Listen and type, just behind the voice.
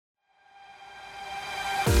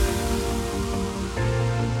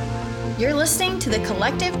You're listening to the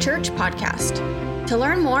Collective Church Podcast. To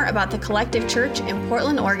learn more about the Collective Church in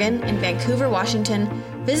Portland, Oregon, and Vancouver, Washington,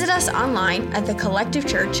 visit us online at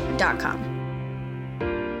thecollectivechurch.com.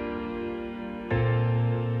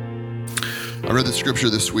 I read the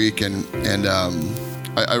scripture this week, and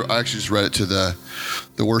I actually just read it to the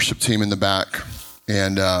worship team in the back,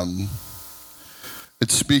 and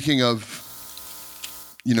it's speaking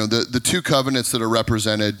of, you know, the two covenants that are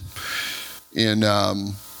represented in.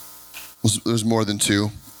 There's more than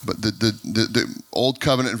two, but the old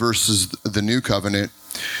covenant versus the new covenant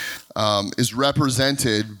is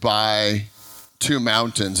represented by two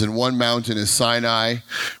mountains, and one mountain is Sinai,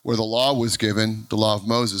 where the law was given, the law of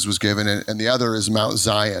Moses was given, and the other is Mount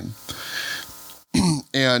Zion.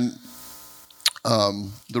 And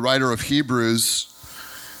the writer of Hebrews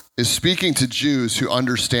is speaking to Jews who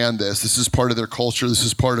understand this. This is part of their culture. This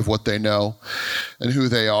is part of what they know and who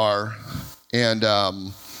they are. And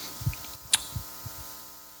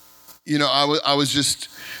you know, I was just,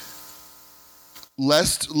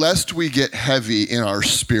 lest we get heavy in our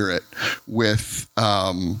spirit with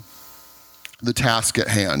the task at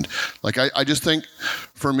hand. Like I just think,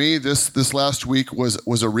 for me, this last week was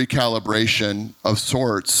a recalibration of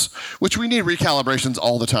sorts, which we need recalibrations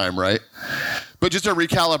all the time, right? But just a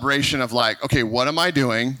recalibration of like, okay, what am I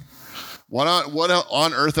doing? What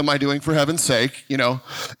on earth am I doing, for heaven's sake? You know,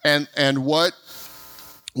 and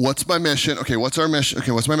what's my mission? Okay, what's our mission?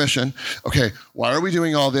 Okay, what's my mission? Okay, why are we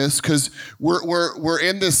doing all this? Because we're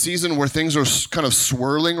in this season where things are kind of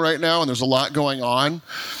swirling right now, and there's a lot going on.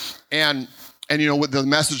 And you know, what the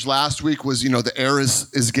message last week was, you know, the air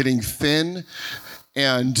is getting thin,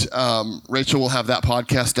 and Rachel will have that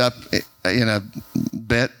podcast up in a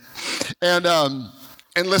bit, and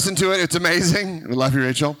listen to it. It's amazing. We love you,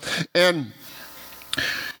 Rachel. And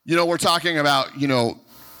you know, we're talking about, you know,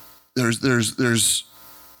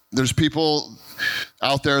 there's people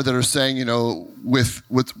out there that are saying, you know, with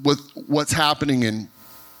what's happening in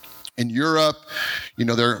Europe, you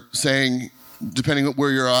know, they're saying, depending on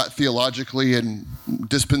where you're at theologically and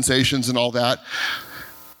dispensations and all that,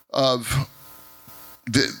 of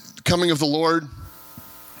the coming of the Lord,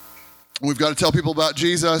 we've got to tell people about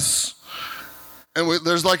Jesus. And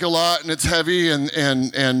there's like a lot, and it's heavy, and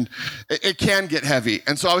it can get heavy.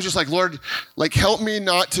 And so I was just like, Lord, like, help me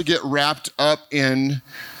not to get wrapped up in,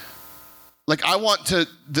 like, I want to,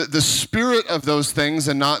 the spirit of those things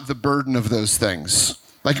and not the burden of those things.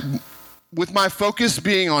 Like, with my focus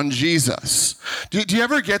being on Jesus. Do you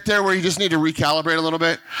ever get there where you just need to recalibrate a little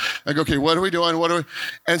bit? Like, okay, what are we doing?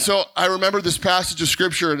 And so I remember this passage of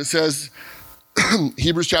scripture, and it says,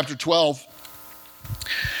 Hebrews chapter 12,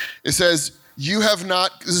 it says, you have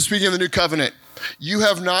not, this is speaking of the new covenant, you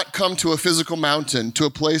have not come to a physical mountain, to a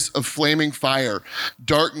place of flaming fire,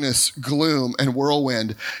 darkness, gloom, and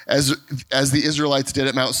whirlwind, as the Israelites did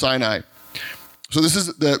at Mount Sinai. So this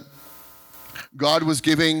is God was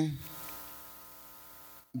giving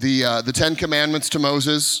the Ten Commandments to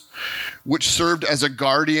Moses, which served as a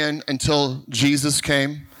guardian until Jesus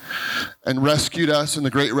came and rescued us in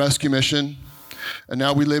the great rescue mission. And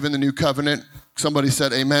now we live in the new covenant. Somebody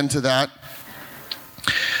said amen to that.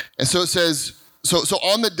 And so it says, so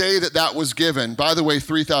on the day that was given, by the way,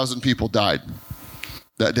 3,000 people died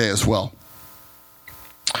that day as well.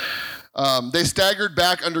 They staggered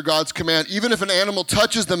back under God's command. Even if an animal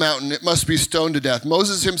touches the mountain, it must be stoned to death.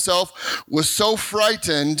 Moses himself was so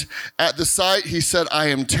frightened at the sight, he said, I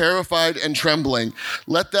am terrified and trembling.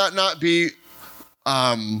 Let that not be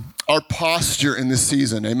our posture in this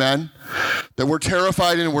season, amen? That we're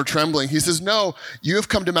terrified and we're trembling. He says, no, you have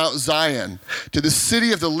come to Mount Zion, to the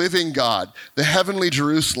city of the living God, the heavenly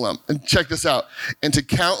Jerusalem. And check this out, and to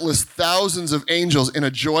countless thousands of angels in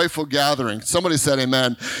a joyful gathering. Somebody said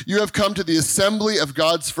amen. You have come to the assembly of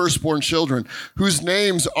God's firstborn children, whose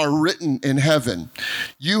names are written in heaven.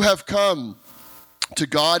 You have come to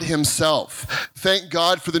God himself. Thank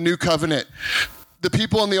God for the new covenant. The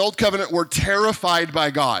people in the old covenant were terrified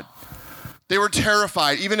by God. They were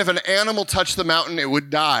terrified. Even if an animal touched the mountain, it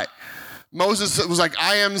would die. Moses was like,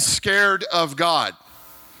 I am scared of God.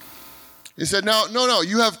 He said, no,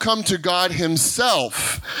 you have come to God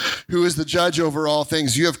himself, who is the judge over all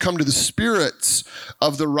things. You have come to the spirits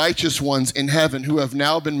of the righteous ones in heaven who have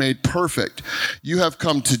now been made perfect. You have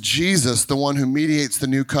come to Jesus, the one who mediates the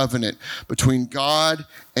new covenant between God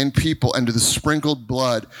and people, and to the sprinkled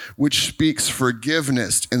blood, which speaks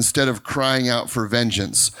forgiveness instead of crying out for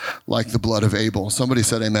vengeance like the blood of Abel. Somebody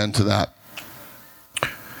said amen to that.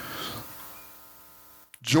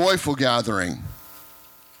 Joyful gathering.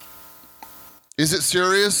 Is it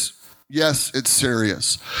serious? Yes, it's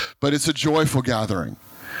serious, but it's a joyful gathering.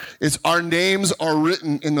 It's our names are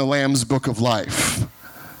written in the Lamb's book of life.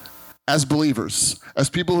 As believers, as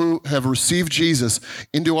people who have received Jesus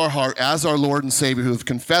into our heart as our Lord and Savior, who have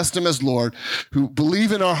confessed him as Lord, who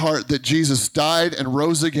believe in our heart that Jesus died and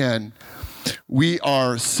rose again, we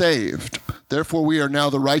are saved. Therefore, we are now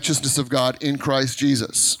the righteousness of God in Christ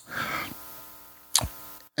Jesus.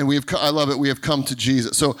 And I love it, we have come to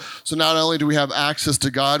Jesus. So not only do we have access to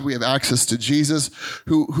God, we have access to Jesus,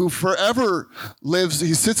 who forever lives.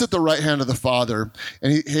 He sits at the right hand of the Father,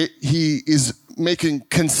 and he is making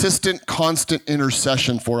consistent, constant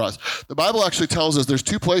intercession for us. The Bible actually tells us there's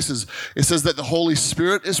two places. It says that the Holy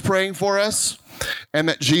Spirit is praying for us and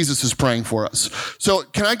that Jesus is praying for us. So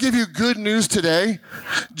can I give you good news today?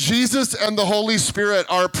 Jesus and the Holy Spirit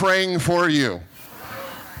are praying for you.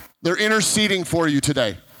 They're interceding for you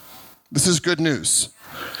today. This is good news.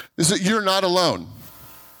 You're not alone.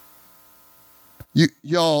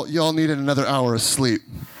 Y'all needed another hour of sleep.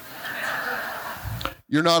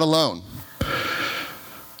 You're not alone.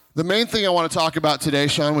 The main thing I want to talk about today,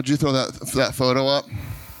 Sean, would you throw that photo up?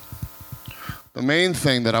 The main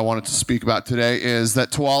thing that I wanted to speak about today is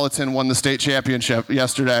that Tualatin won the state championship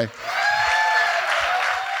yesterday.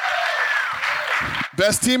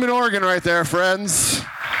 Best team in Oregon right there, friends.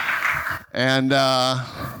 And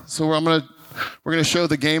so we're gonna show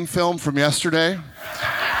the game film from yesterday,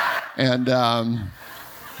 and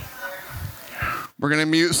we're gonna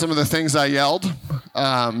mute some of the things I yelled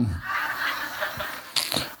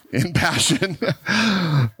in passion.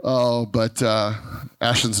 But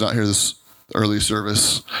Ashton's not here this early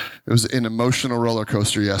service. It was an emotional roller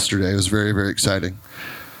coaster yesterday. It was very, very exciting.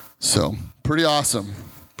 So pretty awesome.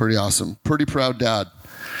 Pretty proud dad.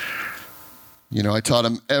 You know, I taught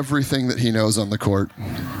him everything that he knows on the court.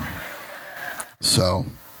 So,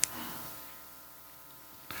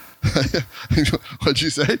 what'd you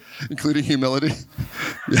say? Including humility?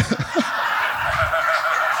 Yeah.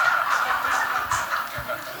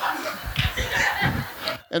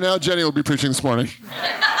 And now Jenny will be preaching this morning.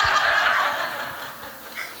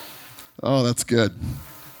 Oh, that's good.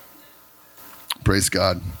 Praise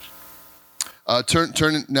God.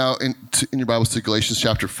 Turn now in your Bibles to Galatians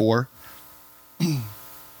chapter 4.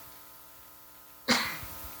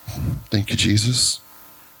 Thank you, Jesus.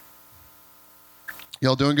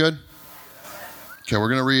 Y'all doing good? Okay, we're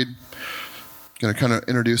going to kind of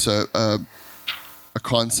introduce a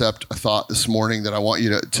concept, a thought this morning that I want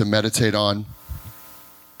you to meditate on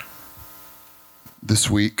this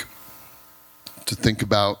week, to think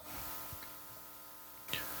about.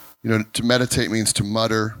 You know, to meditate means to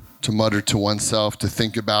mutter to oneself, to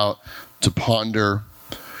think about, to ponder.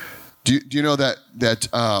 Do you know that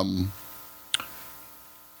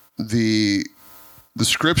the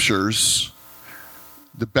scriptures,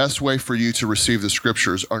 the best way for you to receive the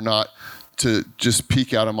scriptures are not to just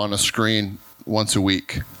peek at them on a screen once a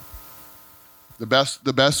week. The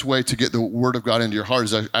best way to get the Word of God into your heart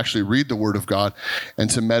is to actually read the Word of God and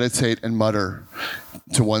to meditate and mutter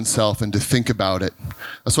to oneself and to think about it.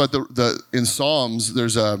 That's why in Psalms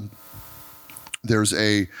there's a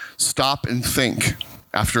stop and think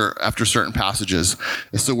after certain passages.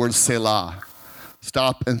 It's the word Selah.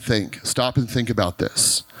 Stop and think. Stop and think about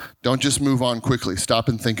this. Don't just move on quickly. Stop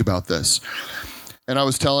and think about this. And I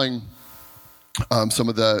was telling some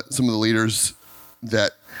of the leaders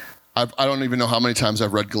that I don't even know how many times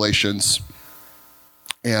I've read Galatians,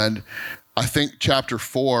 and I think chapter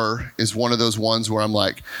 4 is one of those ones where I'm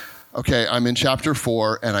like, okay, I'm in chapter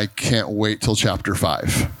 4 and I can't wait till chapter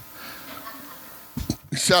 5.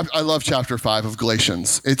 I love chapter 5 of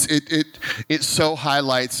Galatians. It so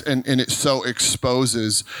highlights and it so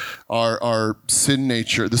exposes our sin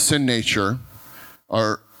nature, the sin nature,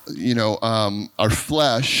 our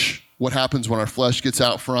flesh. What happens when our flesh gets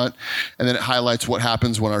out front, and then it highlights what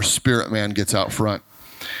happens when our spirit man gets out front,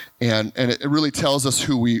 and it really tells us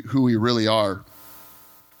who we really are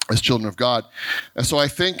as children of God. And so I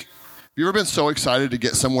think, have you ever been so excited to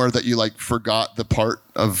get somewhere that you like forgot the part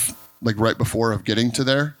of like right before of getting to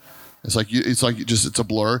there? It's a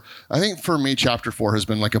blur. I think for me, chapter 4 has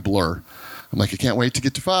been like a blur. I'm like, I can't wait to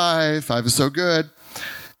get to 5. 5 is so good,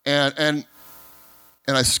 and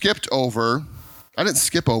I skipped over. I didn't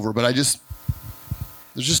skip over, but there's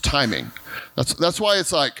just timing. That's why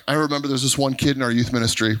it's like, I remember there's this one kid in our youth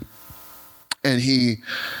ministry, and he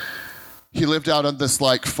lived out on this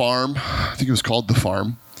like farm. I think it was called The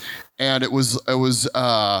Farm, and it was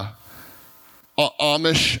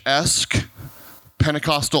Amish-esque,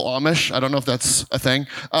 Pentecostal Amish. I don't know if that's a thing.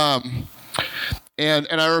 And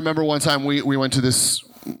I remember one time we went to this.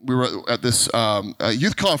 We were at this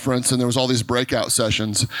youth conference, and there was all these breakout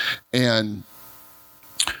sessions, and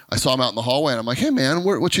I saw him out in the hallway, and I'm like, hey man,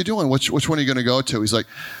 what you doing? Which one are you going to go to? He's like,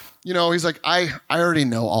 I already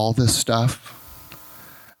know all this stuff.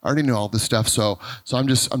 So I'm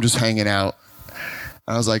just hanging out.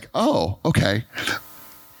 And I was like, oh, okay.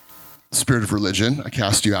 Spirit of religion, I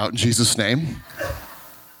cast you out in Jesus' name.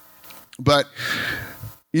 But,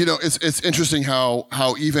 it's interesting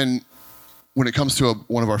how even when it comes to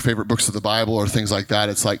one of our favorite books of the Bible or things like that,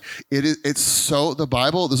 it's like, it's so, the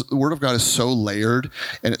Bible, the Word of God is so layered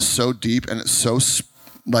and it's so deep and it's so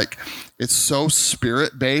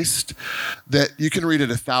spirit-based that you can read it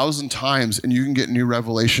 1,000 times and you can get new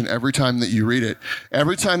revelation every time that you read it.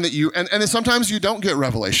 Every time that and sometimes you don't get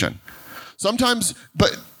revelation. Sometimes,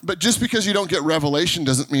 but just because you don't get revelation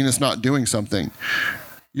doesn't mean it's not doing something.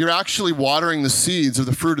 You're actually watering the seeds of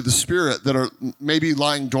the fruit of the Spirit that are maybe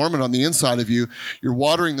lying dormant on the inside of you. You're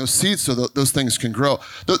watering those seeds so that those things can grow.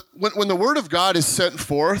 When the Word of God is sent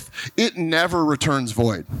forth, it never returns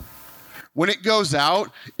void. When it goes out,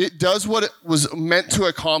 it does what it was meant to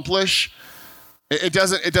accomplish. It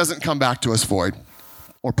doesn't come back to us void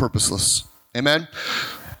or purposeless. Amen?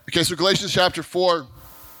 Okay, so Galatians chapter 4,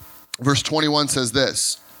 verse 21 says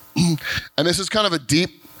this. And this is kind of a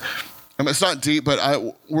deep, it's not deep, but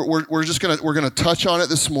we're gonna touch on it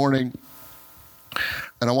this morning.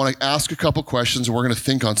 And I want to ask a couple questions, and we're going to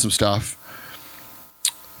think on some stuff.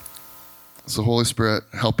 So Holy Spirit,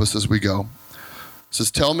 help us as we go. It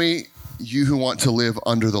says, tell me, you who want to live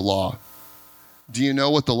under the law, do you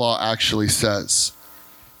know what the law actually says?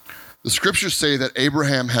 The scriptures say that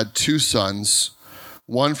Abraham had 2 sons,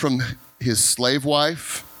 one from his slave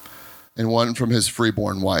wife and one from his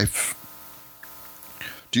freeborn wife.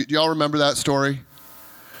 Do y'all remember that story?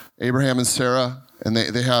 Abraham and Sarah, and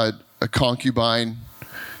they had a concubine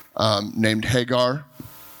named Hagar.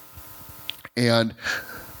 And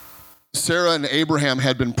Sarah and Abraham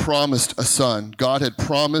had been promised a son. God had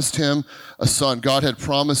promised him a son. God had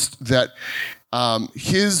promised that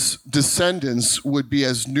his descendants would be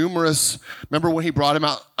as numerous. Remember when he brought him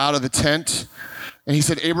out of the tent? And he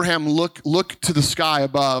said, Abraham, look to the sky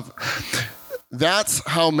above. That's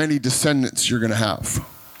how many descendants you're going to have.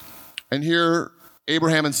 And here,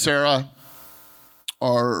 Abraham and Sarah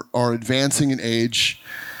are advancing in age,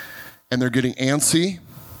 and they're getting antsy.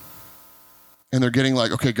 And they're getting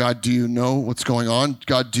like, okay, God, do you know what's going on?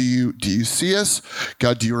 God, do you see us?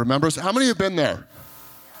 God, do you remember us? How many have been there?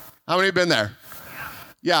 How many have been there?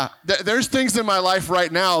 Yeah, there's things in my life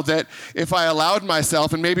right now that if I allowed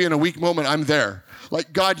myself, and maybe in a weak moment, I'm there.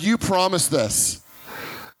 Like, God, you promised this.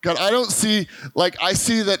 God, I don't see, I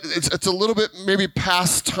see that it's a little bit maybe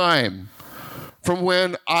past time from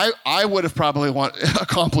when I would have probably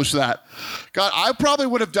accomplished that. God, I probably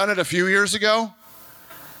would have done it a few years ago.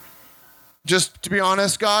 Just to be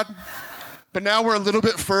honest, God. But now we're a little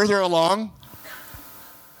bit further along.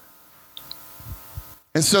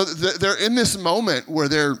 And so they're in this moment where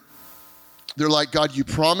they're like, God, you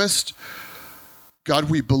promised. God,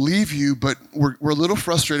 we believe you, but we're a little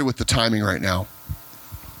frustrated with the timing right now.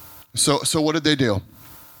 So what did they do?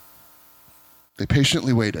 They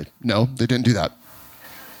patiently waited. No, they didn't do that.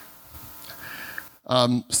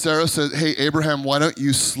 Sarah said, hey, Abraham, why don't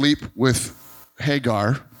you sleep with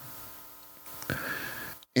Hagar?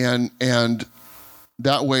 And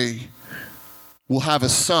that way we'll have a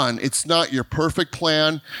son. It's not your perfect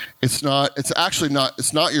plan. It's not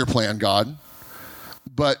your plan, God.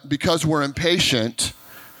 But because we're impatient,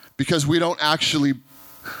 because we don't actually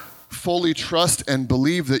fully trust and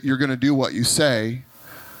believe that you're going to do what you say.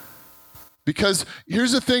 Because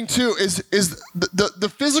here's the thing too, is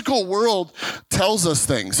the physical world tells us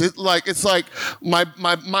things. It's like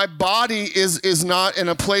my body is not in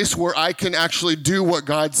a place where I can actually do what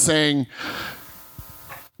God's saying.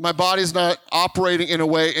 My body's not operating in a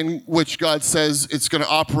way in which God says it's going to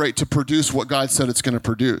operate to produce what God said it's going to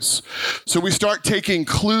produce. So we start taking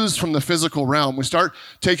clues from the physical realm. We start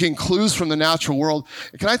taking clues from the natural world.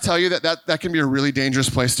 Can I tell you that can be a really dangerous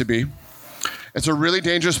place to be? It's a really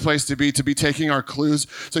dangerous place to be taking our clues.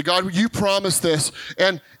 So God, you promised this,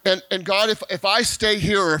 and God, if I stay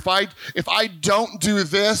here, or if I don't do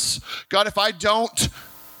this, God, if I don't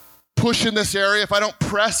push in this area, if I don't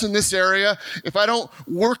press in this area, if I don't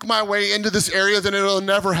work my way into this area, then it'll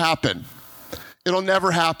never happen. It'll never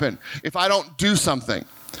happen if I don't do something.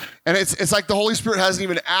 And it's like the Holy Spirit hasn't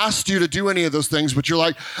even asked you to do any of those things, but you're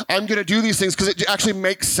like, I'm going to do these things because it actually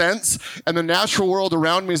makes sense, and the natural world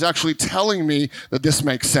around me is actually telling me that this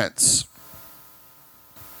makes sense.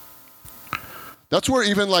 That's where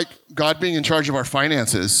even like God being in charge of our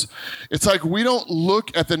finances, it's like we don't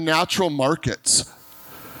look at the natural markets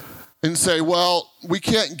and say, well, we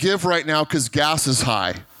can't give right now because gas is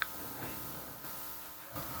high.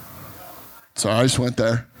 Sorry, I just went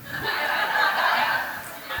there.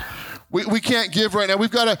 We can't give right now.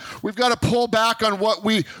 We've got to pull back on what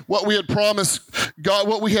we had promised God,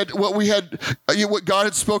 what God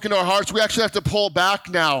had spoken to our hearts. We actually have to pull back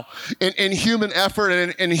now in human effort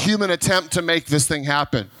and in human attempt to make this thing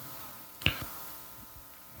happen.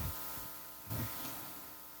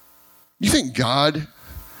 You think God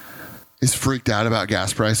is freaked out about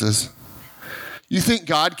gas prices? You think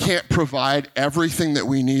God can't provide everything that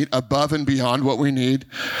we need above and beyond what we need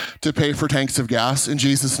to pay for tanks of gas in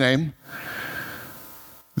Jesus' name?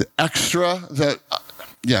 The extra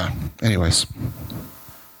anyways.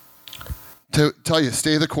 To tell you,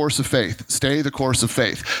 stay the course of faith. Stay the course of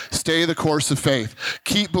faith. Stay the course of faith.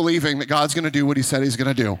 Keep believing that God's going to do what he said he's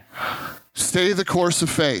going to do. Stay the course of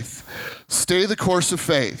faith. Stay the course of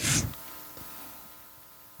faith.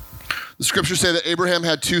 The scriptures say that Abraham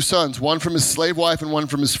had two sons, one from his slave wife and one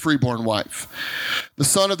from his freeborn wife. The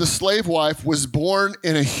son of the slave wife was born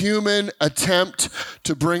in a human attempt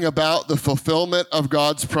to bring about the fulfillment of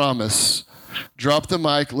God's promise. Drop the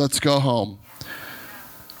mic, let's go home.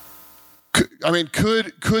 Could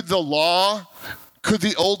the law, could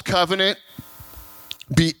the old covenant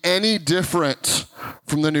be any different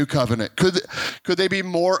from the new covenant? Could they be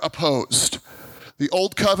more opposed? The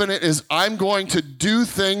old covenant is, I'm going to do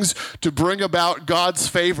things to bring about God's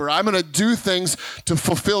favor. I'm going to do things to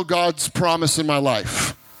fulfill God's promise in my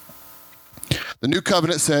life. The new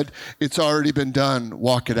covenant said, it's already been done.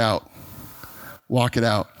 Walk it out. Walk it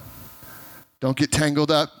out. Don't get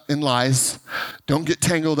tangled up in lies. Don't get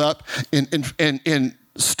tangled up in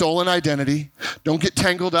stolen identity. Don't get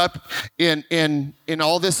tangled up in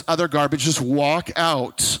all this other garbage. Just walk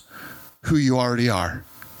out who you already are.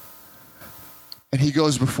 And he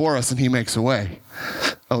goes before us and he makes a way.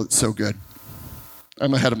 Oh, it's so good.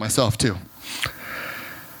 I'm ahead of myself too.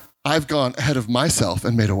 I've gone ahead of myself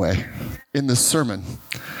and made a way in this sermon.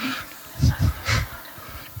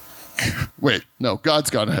 Wait, no, God's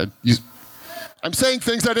gone ahead. I'm saying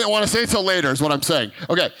things I didn't want to say till later is what I'm saying.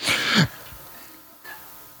 Okay.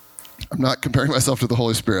 I'm not comparing myself to the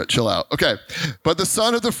Holy Spirit. Chill out. Okay. But the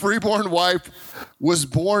son of the freeborn wife was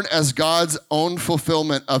born as God's own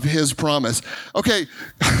fulfillment of his promise. Okay.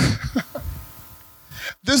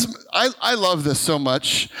 I love this so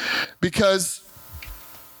much because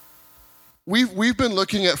we've been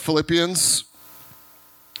looking at Philippians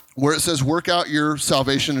where it says, work out your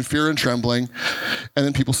salvation in fear and trembling, and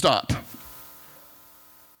then people stop.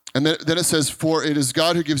 And then it says, for it is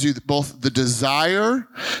God who gives you both the desire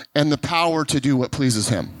and the power to do what pleases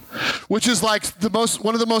him, which is like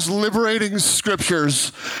one of the most liberating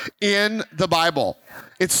scriptures in the Bible.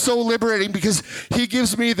 It's so liberating because he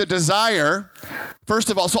gives me the desire, first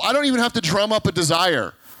of all, so I don't even have to drum up a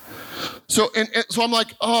desire. So I'm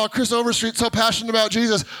like, oh, Chris Overstreet's so passionate about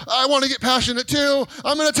Jesus. I want to get passionate too.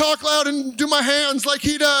 I'm going to talk loud and do my hands like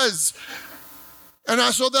he does.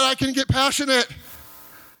 So that I can get passionate.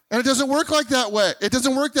 And it doesn't work like that way. It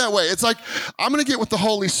doesn't work that way. It's like, I'm going to get with the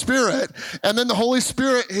Holy Spirit, and then the Holy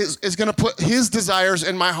Spirit is going to put his desires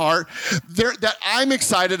in my heart that I'm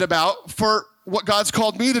excited about for what God's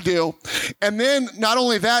called me to do. And then not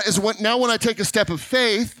only that is when I take a step of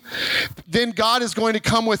faith, then God is going to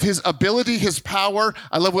come with his ability, his power.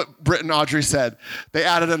 I love what Britt and Audrey said. They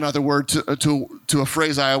added another word to a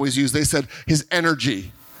phrase I always use. They said his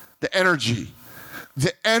energy, the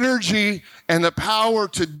energy and the power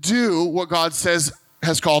to do what God says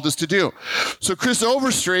has called us to do. So Chris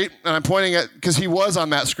Overstreet, and I'm pointing at, because he was on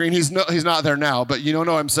that screen, he's not there now, but you don't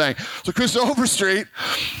know what I'm saying. So Chris Overstreet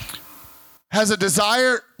has a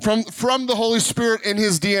desire from the Holy Spirit in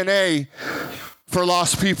his DNA for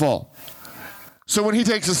lost people. So when he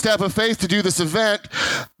takes a step of faith to do this event,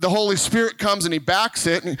 the Holy Spirit comes and he backs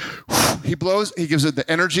it and he blows, he gives it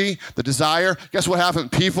the energy, the desire. Guess what happens?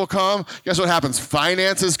 People come. Guess what happens?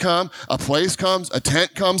 Finances come, a place comes, a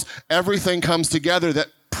tent comes, everything comes together that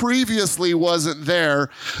previously wasn't there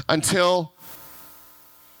until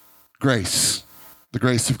grace, the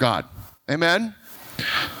grace of God. Amen?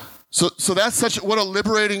 So that's what a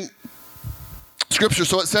liberating scripture.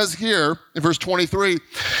 So it says here in verse 23,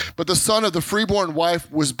 but the son of the freeborn wife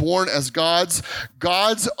was born as God's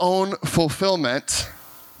own fulfillment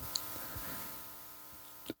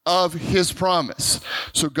of his promise.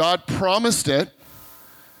 So God promised it,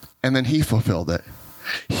 and then he fulfilled it.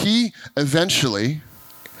 He eventually,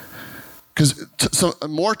 because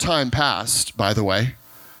more time passed, by the way,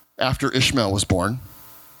 after Ishmael was born.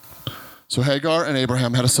 So Hagar and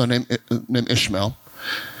Abraham had a son named Ishmael.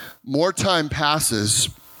 More time passes,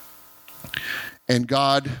 and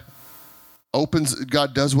God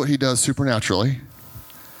does what he does supernaturally.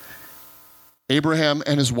 Abraham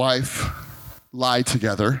and his wife lie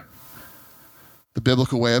together, the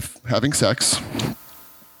biblical way of having sex.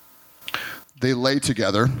 They lay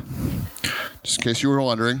together, just in case you were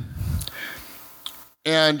wondering.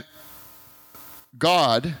 And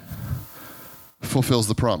God fulfills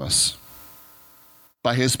the promise.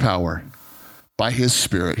 By his power, by his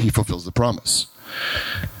spirit, he fulfills the promise.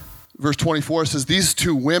 Verse 24 says, these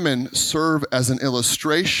two women serve as an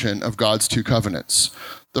illustration of God's two covenants.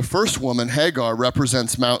 The first woman, Hagar,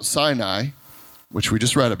 represents Mount Sinai, which we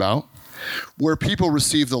just read about, where people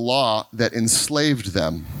received the law that enslaved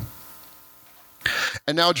them.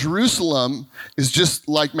 And now Jerusalem is just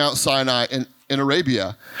like Mount Sinai in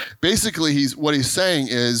Arabia. Basically, what he's saying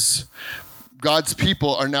is God's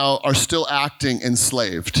people are still acting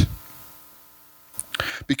enslaved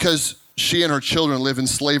because she and her children live in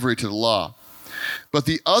slavery to the law. But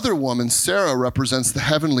the other woman, Sarah, represents the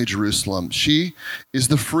heavenly Jerusalem. She is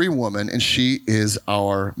the free woman, and she is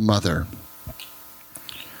our mother.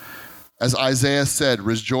 As Isaiah said,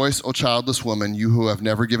 rejoice, O childless woman, you who have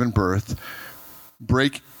never given birth.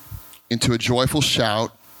 Break into a joyful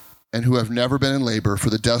shout, and who have never been in labor,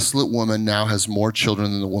 for the desolate woman now has more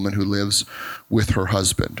children than the woman who lives with her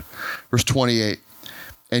husband. Verse 28,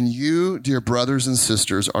 and you, dear brothers and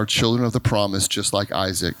sisters, are children of the promise, just like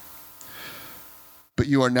Isaac. But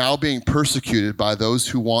you are now being persecuted by those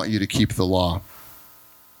who want you to keep the law.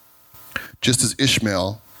 Just as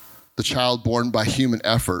Ishmael, the child born by human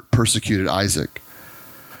effort, persecuted Isaac,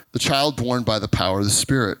 the child born by the power of the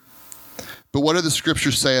Spirit. But what do the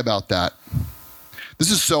scriptures say about that? This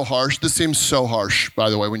is so harsh. This seems so harsh, by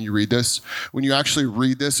the way, when you read this. When you actually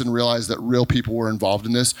read this and realize that real people were involved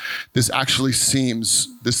in this, this actually seems,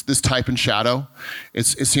 this type and shadow, it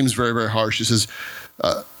seems very, very harsh. It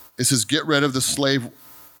says, get rid of the slave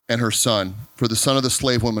and her son, for the son of the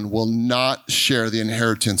slave woman will not share the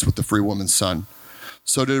inheritance with the free woman's son.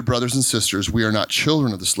 So, dear brothers and sisters, we are not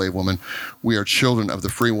children of the slave woman. We are children of the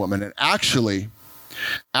free woman. And actually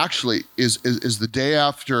is the day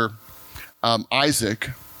after Isaac,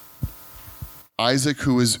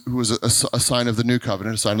 who was a sign of the new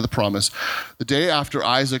covenant, a sign of the promise. The day after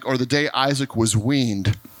Isaac, or the day Isaac was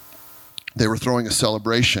weaned, they were throwing a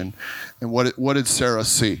celebration. And what did Sarah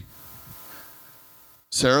see?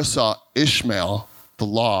 Sarah saw Ishmael, the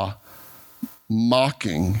law,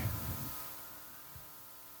 mocking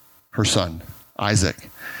her son, Isaac.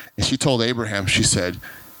 And she told Abraham, she said,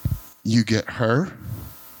 you get her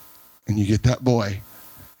and you get that boy,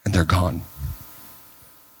 and they're gone.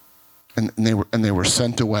 And they were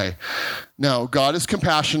sent away. Now, God is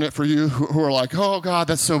compassionate for you who are like, oh God,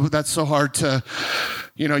 that's so hard to,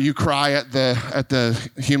 you cry at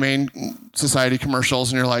the Humane Society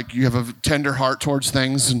commercials, and you're like, you have a tender heart towards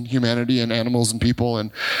things and humanity and animals and people,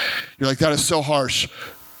 and you're like, that is so harsh.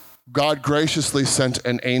 God graciously sent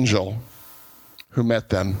an angel who met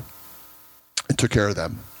them and took care of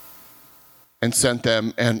them and sent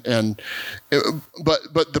them, but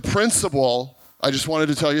the principle, I just wanted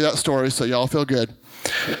to tell you that story so y'all feel good.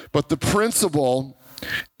 But the principle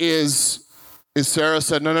is Sarah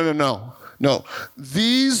said, no.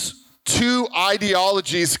 These two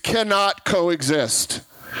ideologies cannot coexist.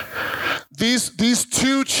 These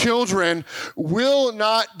two children will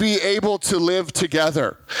not be able to live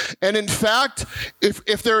together. And in fact,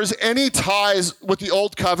 if there is any ties with the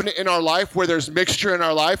old covenant in our life, where there's mixture in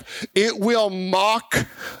our life, it will mock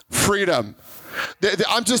freedom.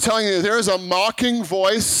 I'm just telling you, there is a mocking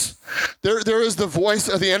voice. There is the voice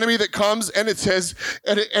of the enemy that comes, and it says,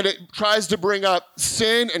 and it tries to bring up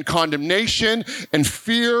sin and condemnation and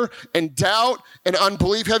fear and doubt and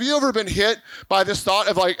unbelief. Have you ever been hit by this thought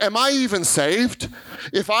of like, am I even saved?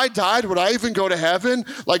 If I died, would I even go to heaven?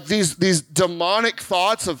 Like these demonic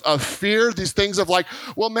thoughts of fear, these things of like,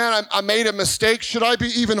 well, man, I made a mistake. Should I be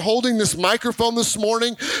even holding this microphone this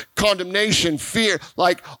morning? Condemnation, fear,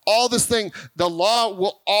 like all this thing. The law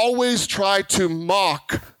will always try to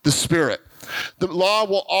mock the Spirit. The law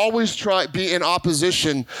will always be in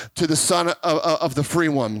opposition to the son of the free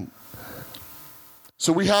one.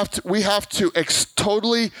 So we have to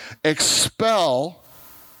totally expel,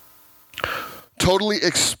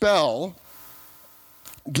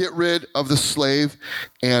 get rid of the slave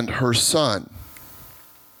and her son.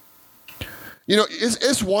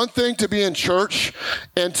 It's one thing to be in church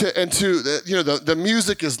and the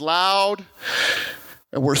music is loud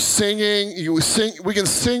and we're singing. We can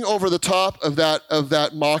sing over the top of that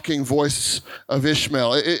mocking voice of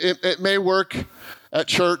Ishmael. It may work at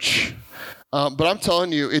church, but I'm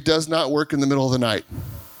telling you, it does not work in the middle of the night.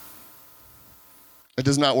 It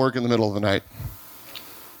does not work in the middle of the night.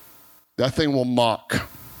 That thing will mock.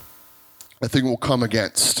 That thing will come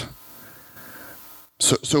against.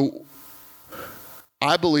 So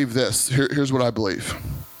I believe this. Here's what I believe.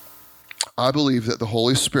 I believe that the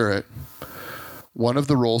Holy Spirit, one of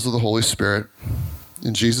the roles of the Holy Spirit,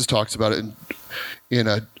 and Jesus talks about it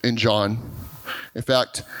in John. In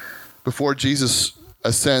fact, before Jesus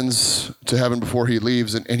ascends to heaven, before he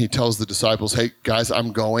leaves, and he tells the disciples, hey, guys,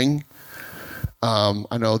 I'm going.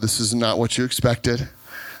 I know this is not what you expected.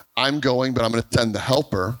 I'm going, but I'm going to send the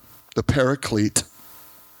helper, the paraclete.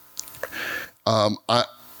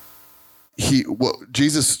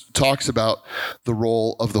 Jesus talks about the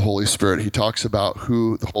role of the Holy Spirit. He talks about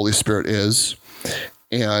who the Holy Spirit is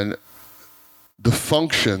and the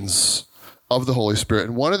functions of the Holy Spirit.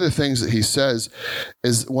 And one of the things that he says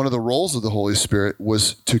is one of the roles of the Holy Spirit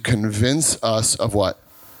was to convince us of what?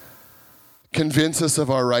 Convince us of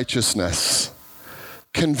our righteousness.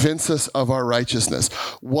 Convince us of our righteousness.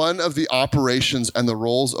 One of the operations and the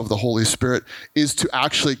roles of the Holy Spirit is to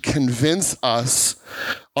actually convince us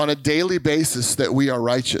on a daily basis that we are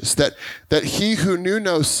righteous, that he who knew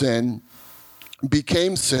no sin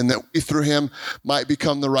became sin, that we through him might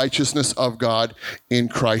become the righteousness of God in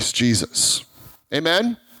Christ Jesus.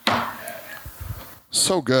 Amen?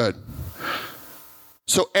 So good.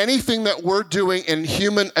 So anything that we're doing in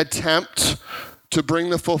human attempt to bring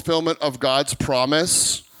the fulfillment of God's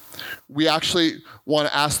promise, we actually want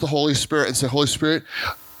to ask the Holy Spirit and say, Holy Spirit,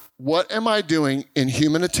 what am I doing in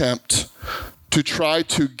human attempt to try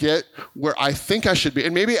to get where I think I should be?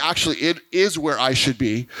 And maybe actually it is where I should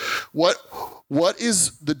be. What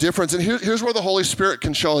is the difference? And here's where the Holy Spirit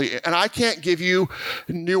can show you. And I can't give you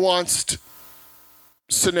nuanced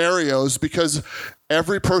scenarios because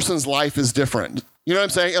every person's life is different. You know what I'm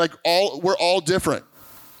saying? Like we're all different.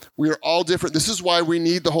 We are all different. This is why we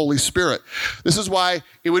need the Holy Spirit. This is why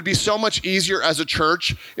it would be so much easier as a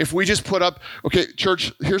church if we just put up, okay,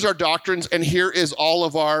 church, here's our doctrines, and here's all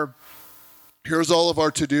of our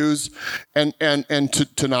to-dos and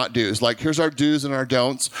to not do's. Like, here's our do's and our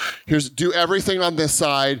don'ts. Here's do everything on this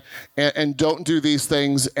side and don't do these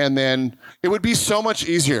things, and then it would be so much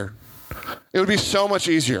easier. It would be so much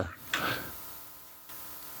easier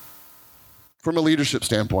from a leadership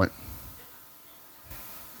standpoint.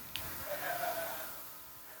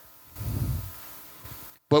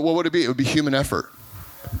 But what would it be? It would be human effort.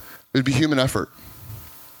 It would be human effort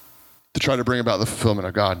to try to bring about the fulfillment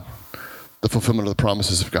of God, the fulfillment of the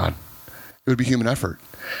promises of God. It would be human effort.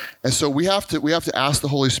 And so we have to ask the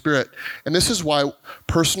Holy Spirit, and this is why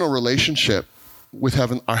personal relationship with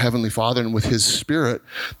our Heavenly Father and with His Spirit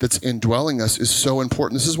that's indwelling us is so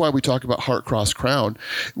important. This is why we talk about heart, cross, crown,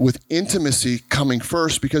 with intimacy coming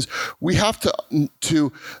first, because we have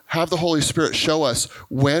to have the Holy Spirit show us,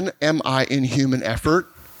 when am I in human effort?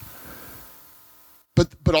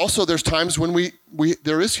 But also there's times when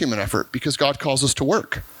there is human effort because God calls us to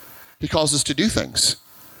work. He calls us to do things,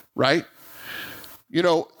 right? You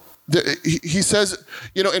know, he says,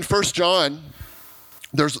 you know, in 1 John,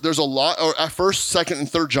 there's a lot, or at 1st, 2nd, and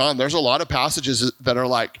 3rd John, there's a lot of passages that are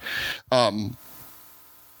like,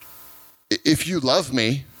 if you love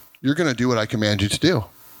me, you're going to do what I command you to do.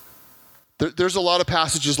 There's a lot of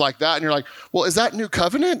passages like that, and you're like, well, is that New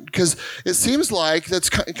Covenant? Because it seems like that's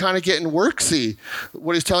kind of getting worksy,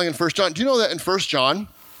 what he's telling in 1 John. Do you know that in 1 John,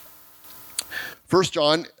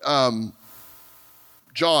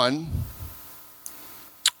 John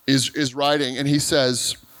is writing, and he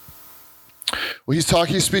says, well,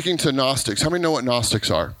 he's speaking to Gnostics. How many know what Gnostics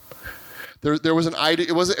are? There was an idea.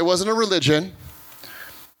 It wasn't a religion,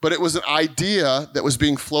 but it was an idea that was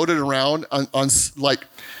being floated around on like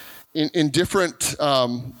in different.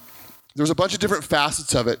 There was a bunch of different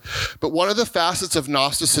facets of it, but one of the facets of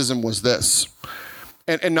Gnosticism was this,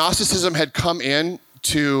 and Gnosticism had come in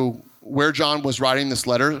to where John was writing this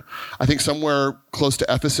letter, I think somewhere close to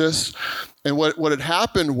Ephesus, and what had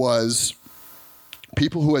happened was,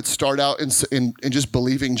 people who had started out in just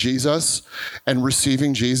believing Jesus and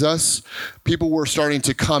receiving Jesus, people were starting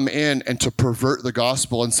to come in and to pervert the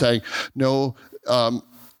gospel and saying, no,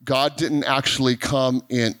 God didn't actually come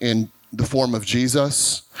in the form of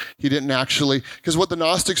Jesus. He didn't actually, because what the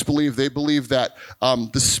Gnostics believed, they believed that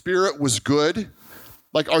the spirit was good,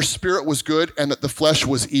 like our spirit was good, and that the flesh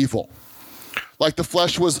was evil. Like the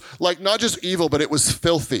flesh was like not just evil, but it was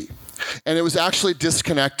filthy. And it was actually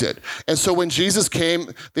disconnected. And so when Jesus came,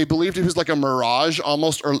 they believed he was like a mirage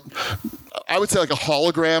almost, or I would say like a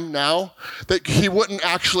hologram now, that he wouldn't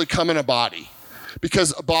actually come in a body.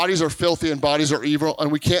 Because bodies are filthy and bodies are evil,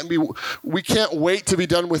 and we can't wait to be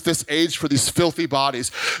done with this age for these filthy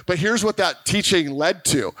bodies. But here's what that teaching led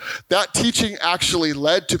to. That teaching actually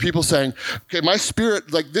led to people saying, okay, my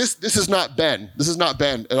spirit, like this is not Ben. This is not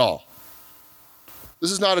Ben at all.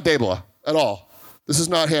 This is not a Debla at all. This is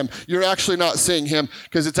not him. You're actually not seeing him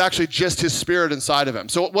because it's actually just his spirit inside of him.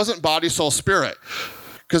 So it wasn't body, soul, spirit.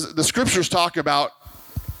 Because the scriptures talk about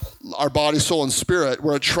our body, soul, and spirit.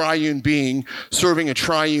 We're a triune being serving a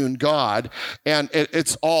triune God. And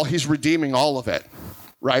it's all, he's redeeming all of it,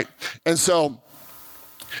 right? And so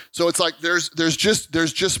it's like there's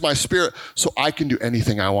just my spirit, so I can do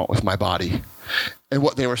anything I want with my body. And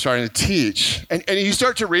what they were starting to teach. And you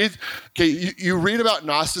start to read, you read about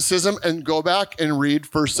Gnosticism and go back and read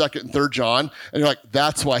 1st, 2nd, and 3rd John, and you're like,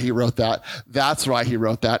 that's why he wrote that. That's why he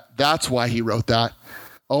wrote that. That's why he wrote that.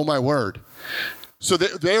 Oh my word. So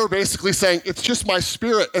they were basically saying, it's just my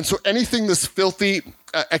spirit. And so anything this filthy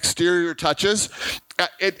exterior touches,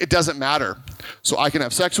 it doesn't matter. So I can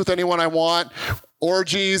have sex with anyone I want.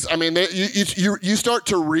 Orgies. I mean, you start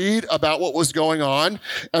to read about what was going on,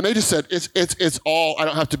 and they just said it's all. I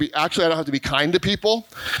don't have to be kind to people.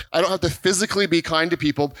 I don't have to physically be kind to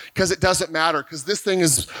people because it doesn't matter because this thing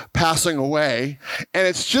is passing away, and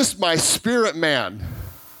it's just my spirit, man.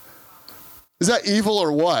 Is that evil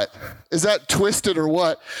or what? Is that twisted or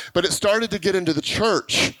what? But it started to get into the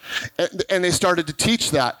church, and they started to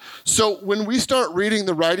teach that. So when we start reading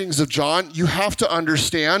the writings of John, you have to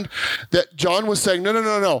understand that John was saying,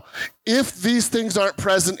 no. If these things aren't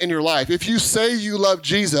present in your life, if you say you love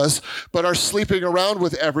Jesus but are sleeping around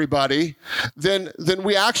with everybody, then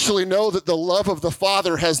we actually know that the love of the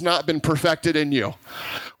Father has not been perfected in you.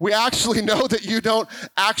 We actually know that you don't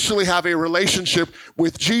actually have a relationship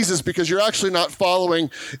with Jesus because you're actually not following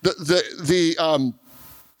the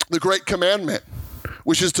great commandment,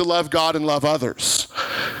 which is to love God and love others.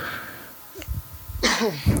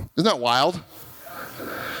 Isn't that wild?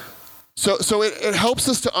 So it helps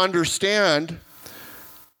us to understand,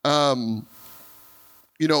 what's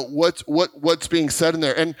being said in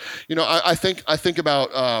there. And, I think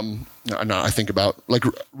about like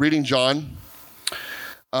reading John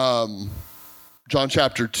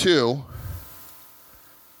chapter 2.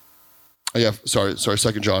 Oh yeah, sorry,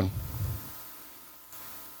 2nd John.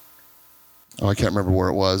 Oh, I can't remember where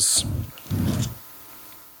it was.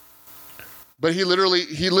 But he literally,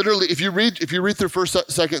 if you read through 1st,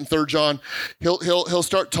 2nd, and 3rd John, he'll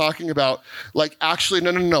start talking about like actually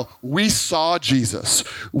no. We saw Jesus.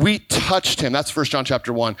 We touched him. That's 1 John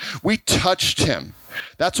chapter 1. We touched him.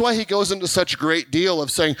 That's why he goes into such great deal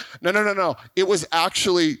of saying, no. It was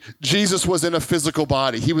actually, Jesus was in a physical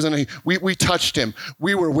body. He was we touched him.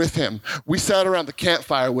 We were with him. We sat around the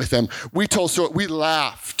campfire with him. We told stories. We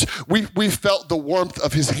laughed. We felt the warmth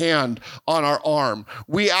of his hand on our arm.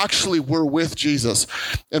 We actually were with Jesus.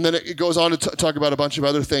 And then it goes on to talk about a bunch of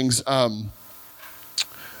other things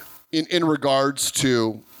in regards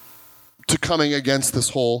to coming against this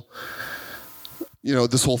whole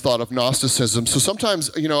thought of Gnosticism. So sometimes,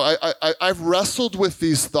 I've wrestled with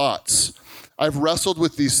these thoughts. I've wrestled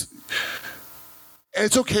with these, and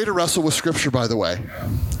it's okay to wrestle with Scripture, by the way.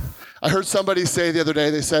 I heard somebody say the other day,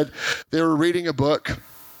 they said they were reading a book,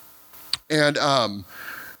 and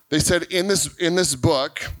they said in this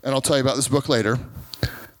book, and I'll tell you about this book later,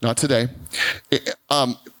 not today,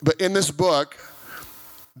 but in this book,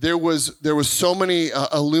 there was so many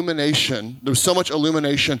illumination. There was so much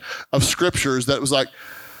illumination of scriptures that it was like,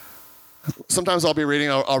 sometimes I'll be reading,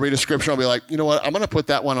 I'll read a scripture, I'll be like, you know what, I'm going to put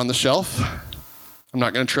that one on the shelf. I'm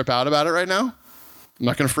not going to trip out about it right now. I'm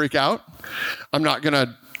not going to freak out. I'm not going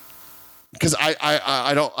to, because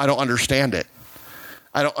I don't understand it.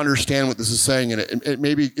 I don't understand what this is saying, and it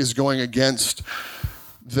maybe is going against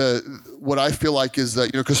what I feel like is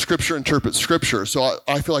that, because Scripture interprets Scripture. So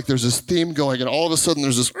I feel like there's this theme going, and all of a sudden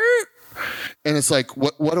there's this, and it's like,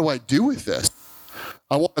 what do I do with this?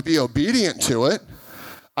 I want to be obedient to it.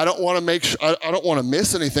 I don't want to I don't want to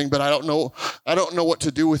miss anything, but I don't know what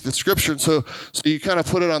to do with the Scripture. And so you kind of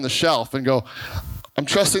put it on the shelf and go, I'm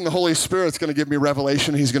trusting the Holy Spirit's going to give me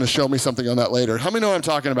revelation. He's going to show me something on that later. How many know what I'm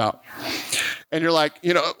talking about? And you're like,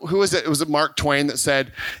 who is it? It was Mark Twain that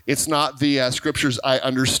said, it's not the Scriptures I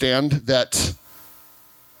understand that,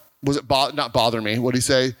 was it not bother me? What did he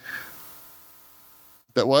say?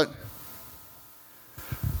 That what?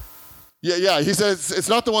 Yeah. He says, it's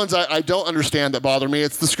not the ones I don't understand that bother me.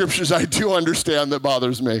 It's the Scriptures I do understand that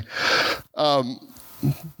bothers me.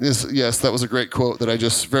 Yes, that was a great quote that I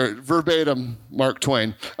just verbatim Mark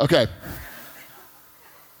Twain. Okay.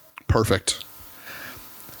 Perfect.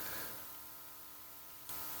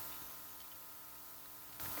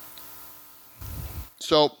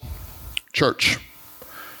 So, church,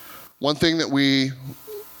 one thing that we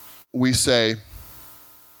say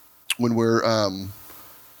when we're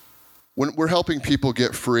helping people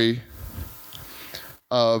get free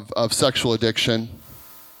of sexual addiction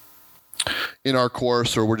in our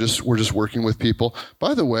course, or we're just working with people.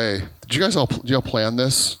 By the way, did you all plan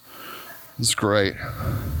this? It's great.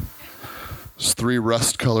 There's 3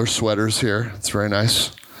 rust color sweaters here. It's very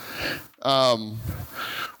nice. When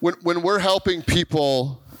we're helping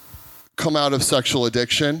people come out of sexual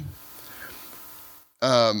addiction,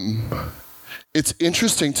 it's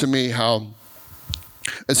interesting to me how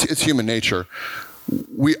it's human nature.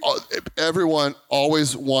 Everyone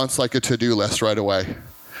always wants like a to-do list right away.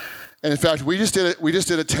 And in fact, we just did a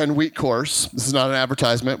 10-week course. This is not an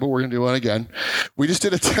advertisement, but we're going to do one again. We just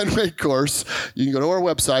did a 10-week course. You can go to our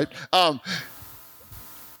website.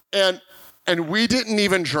 And we didn't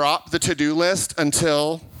even drop the to-do list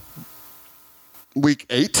until week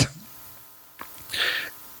 8.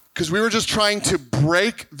 Because we were just trying to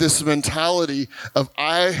break this mentality of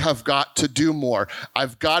I have got to do more.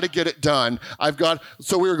 I've got to get it done.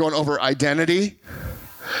 So we were going over identity.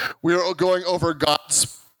 We were going over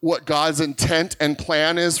what God's intent and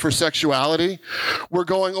plan is for sexuality. We're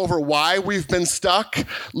going over why we've been stuck,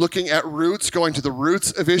 looking at roots, going to the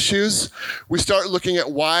roots of issues. We start looking at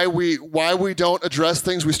why we don't address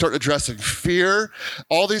things. We start addressing fear,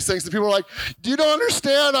 all these things that people are like, you don't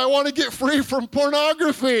understand, I want to get free from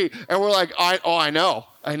pornography. And we're like, I know.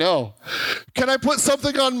 Can I put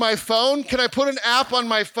something on my phone? Can I put an app on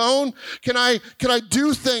my phone? Can I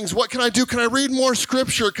do things? What can I do? Can I read more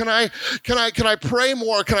scripture? Can I pray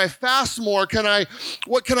more? Can I fast more?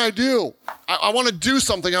 What can I do? I want to do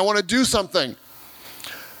something. I want to do something.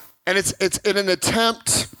 And it's in an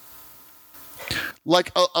attempt,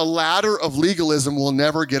 like a ladder of legalism will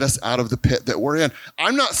never get us out of the pit that we're in.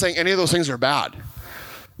 I'm not saying any of those things are bad.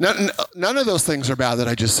 None of those things are bad that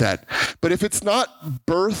I just said. But if it's not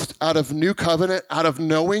birthed out of new covenant, out of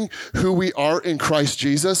knowing who we are in Christ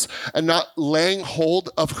Jesus, and not laying hold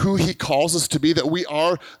of who he calls us to be, that we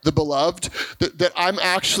are the beloved, that I'm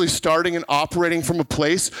actually starting and operating from a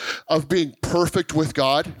place of being perfect with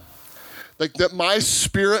God, like that my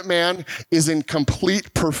spirit man is in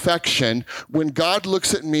complete perfection. When God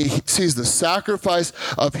looks at me, he sees the sacrifice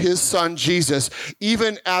of his son, Jesus,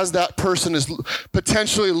 even as that person is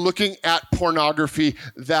potentially looking at pornography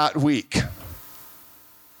that week.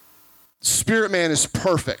 Spirit man is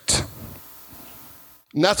perfect.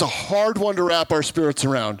 And that's a hard one to wrap our spirits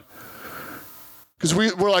around. Because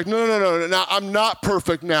we're like, no, I'm not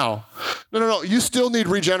perfect now. No, you still need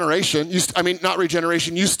regeneration. Not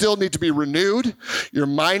regeneration. You still need to be renewed. Your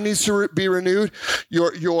mind needs to be renewed.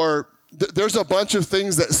 There's a bunch of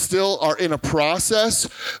things that still are in a process,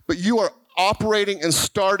 but you are operating and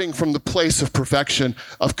starting from the place of perfection,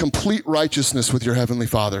 of complete righteousness with your Heavenly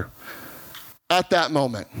Father at that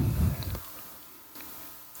moment.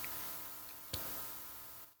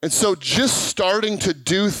 And so just starting to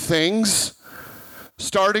do things,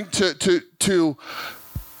 starting to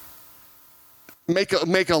make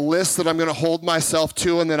a list that I'm going to hold myself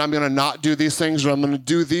to, and then I'm going to not do these things, or I'm going to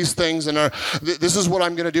do these things, and this is what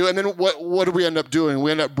I'm going to do. And then what do we end up doing? We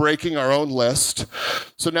end up breaking our own list.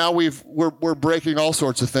 So now we're breaking all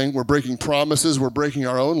sorts of things. We're breaking promises. We're breaking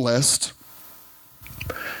our own list.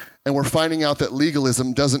 And we're finding out that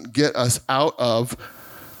legalism doesn't get us out of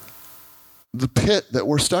the pit that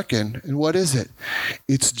we're stuck in. And what is it?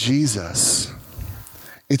 It's Jesus.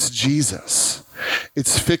 It's Jesus.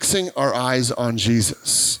 It's fixing our eyes on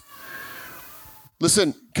Jesus.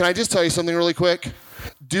 Listen, can I just tell you something really quick?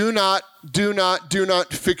 Do not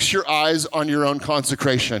fix your eyes on your own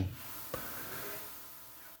consecration.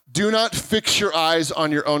 Do not fix your eyes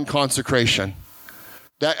on your own consecration.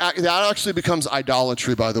 That actually becomes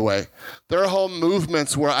idolatry, by the way. There are whole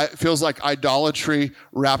movements where it feels like idolatry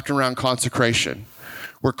wrapped around consecration.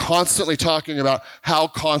 We're constantly talking about how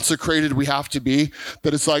consecrated we have to be,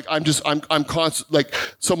 that it's like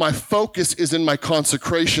so my focus is in my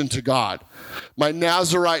consecration to God. My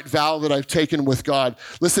Nazirite vow that I've taken with God.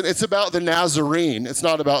 Listen, it's about the Nazarene. It's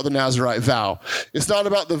not about the Nazirite vow. It's not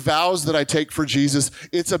about the vows that I take for Jesus.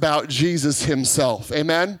 It's about Jesus himself.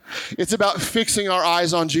 Amen? It's about fixing our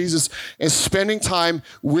eyes on Jesus and spending time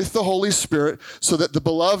with the Holy Spirit so that the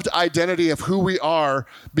beloved identity of who we are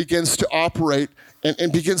begins to operate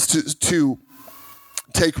and begins to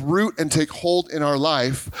take root and take hold in our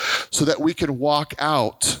life so that we can walk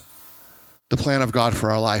out the plan of God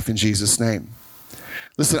for our life in Jesus' name.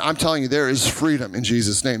 Listen, I'm telling you, there is freedom in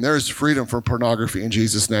Jesus' name. There is freedom from pornography in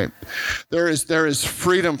Jesus' name. There is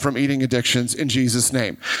freedom from eating addictions in Jesus'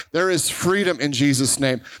 name. There is freedom in Jesus'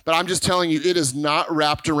 name. But I'm just telling you, it is not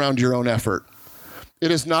wrapped around your own effort. It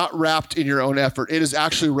is not wrapped in your own effort. It is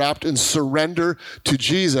actually wrapped in surrender to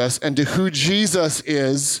Jesus and to who Jesus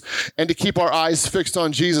is, and to keep our eyes fixed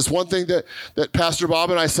on Jesus. One thing that Pastor Bob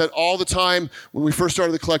and I said all the time when we first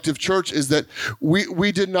started the Collective Church is that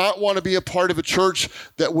we did not want to be a part of a church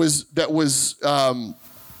that was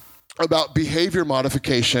about behavior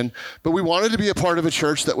modification, but we wanted to be a part of a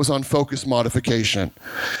church that was on focus modification.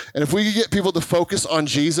 And if we could get people to focus on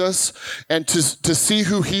Jesus and to see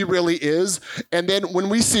who he really is, and then when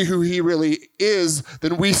we see who he really is,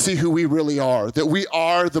 then we see who we really are, that we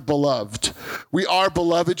are the beloved. We are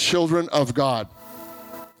beloved children of God.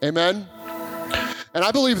 Amen? And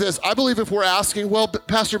I believe this. I believe if we're asking, well,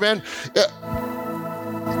 Pastor Ben,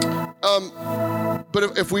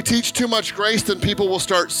 but if we teach too much grace, then people will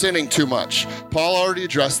start sinning too much. Paul already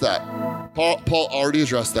addressed that. Paul already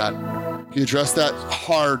addressed that. He addressed that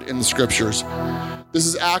hard in the scriptures. This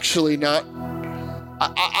is actually not,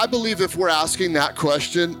 I believe if we're asking that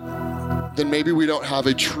question, then maybe we don't have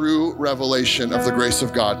a true revelation of the grace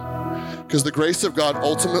of God. Because the grace of God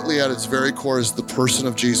ultimately at its very core is the person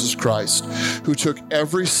of Jesus Christ, who took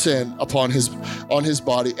every sin on his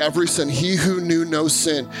body, every sin. He who knew no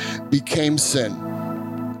sin became sin.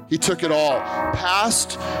 He took it all,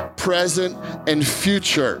 past, present, and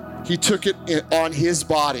future. He took it on his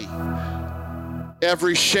body.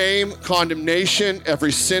 Every shame, condemnation,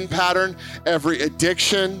 every sin pattern, every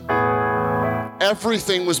addiction,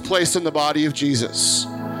 everything was placed in the body of Jesus.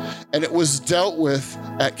 And it was dealt with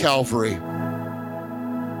at Calvary.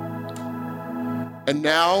 And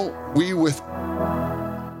now I'm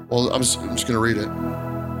just going to read it.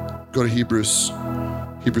 Go to Hebrews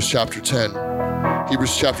chapter 10.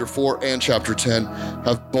 Hebrews chapter 4 and chapter 10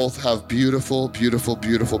 both have beautiful, beautiful,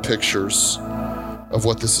 beautiful pictures of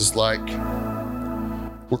what this is like.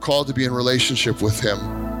 We're called to be in relationship with him.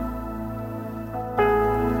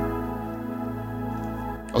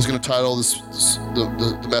 I was going to title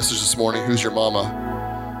the message this morning, Who's Your Mama?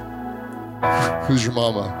 Who's your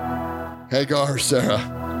mama? Hagar, Sarah.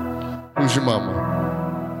 Who's your mama?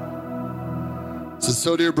 It says,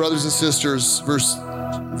 so dear brothers and sisters, verse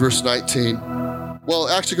 19. Well,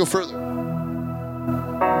 actually go further.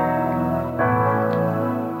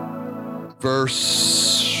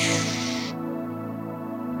 Verse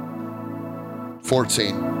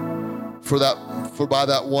 14. For by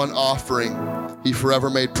that one offering, he forever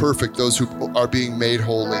made perfect those who are being made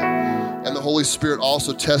holy. And the Holy Spirit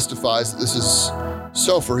also testifies that this is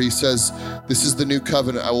so, for he says, this is the new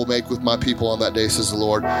covenant I will make with my people on that day, says the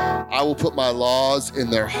Lord. I will put my laws in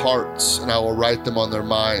their hearts and I will write them on their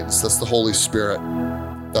minds. That's the Holy Spirit.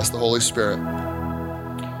 That's the Holy Spirit.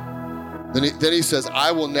 Then he says,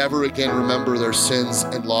 I will never again remember their sins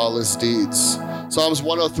and lawless deeds. Psalms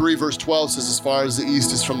 103 verse 12 says, as far as the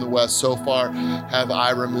east is from the west, so far have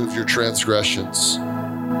I removed your transgressions.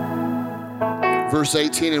 Verse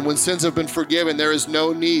 18, and when sins have been forgiven, there is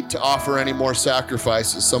no need to offer any more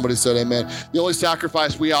sacrifices. Somebody said amen. The only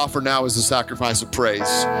sacrifice we offer now is the sacrifice of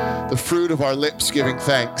praise, the fruit of our lips giving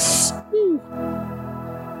thanks.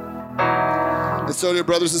 And so, dear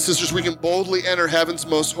brothers and sisters, we can boldly enter heaven's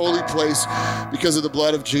most holy place because of the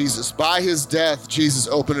blood of Jesus. By his death, Jesus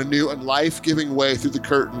opened a new and life-giving way through the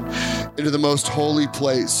curtain into the most holy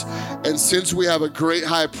place. And since we have a great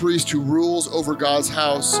high priest who rules over God's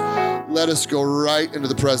house, let us go right into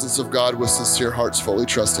the presence of God with sincere hearts, fully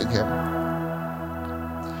trusting him.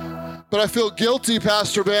 But I feel guilty,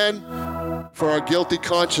 Pastor Ben, for our guilty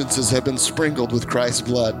consciences have been sprinkled with Christ's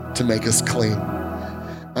blood to make us clean,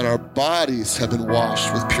 and our bodies have been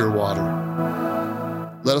washed with pure water.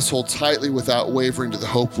 Let us hold tightly without wavering to the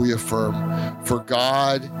hope we affirm, for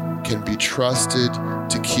God can be trusted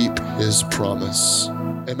to keep his promise.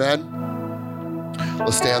 Amen?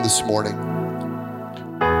 Let's stand this morning.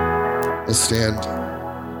 Let's stand.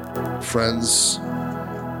 Friends,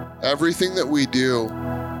 everything that we do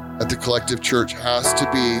at the Collective Church has to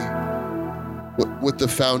be with the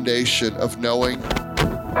foundation of knowing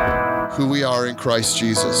who we are in Christ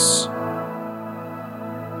Jesus.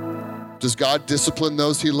 Does God discipline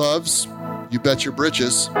those he loves? You bet your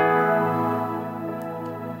britches.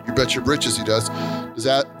 You bet your britches he does.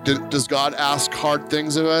 Does God ask hard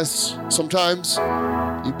things of us sometimes?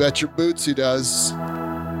 You bet your boots he does.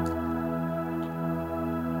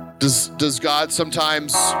 Does God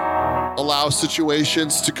sometimes allow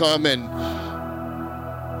situations to come and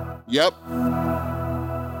Yep.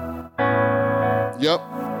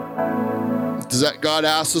 Does that God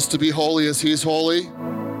ask us to be holy as he's holy?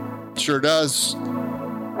 Sure does.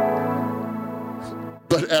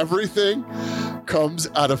 But everything comes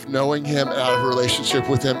out of knowing him and out of a relationship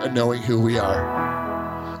with him and knowing who we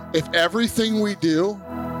are. If everything we do,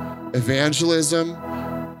 evangelism,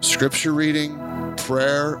 scripture reading,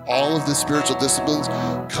 prayer, all of the spiritual disciplines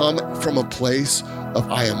come from a place of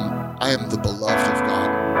I am the beloved of God.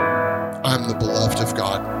 I am the beloved of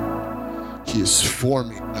God. He is for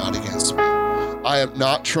me, not against me. I am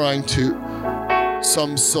not trying to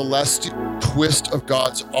some celestial twist of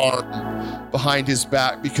God's arm behind his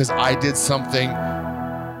back because I did something.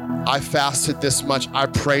 I fasted this much. I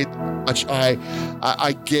prayed much.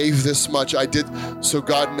 I gave this much. I did. So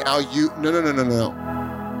God, now you, no.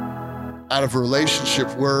 Out of a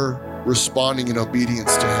relationship, we're responding in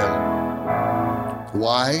obedience to him.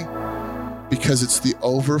 Why? Because it's the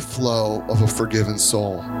overflow of a forgiven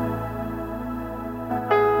soul.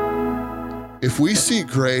 If we see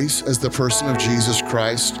grace as the person of Jesus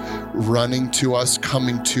Christ running to us,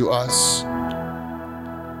 coming to us,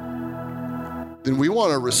 then we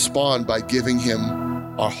want to respond by giving him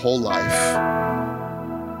our whole life,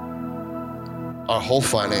 our whole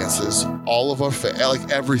finances, all of our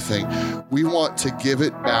like everything. We want to give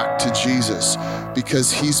it back to Jesus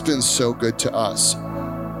because he's been so good to us.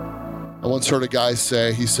 I once heard a guy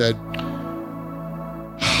say, he said,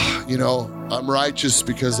 you know, I'm righteous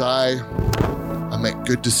because I make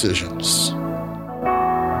good decisions.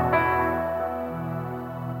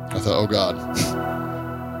 I thought, oh God,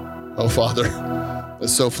 oh Father,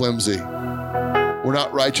 that's so flimsy. We're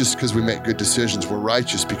not righteous because we make good decisions. We're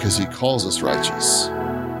righteous because he calls us righteous.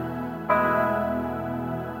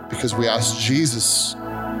 Because we asked Jesus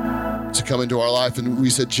to come into our life and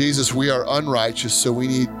we said, Jesus, we are unrighteous, so we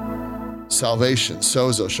need salvation.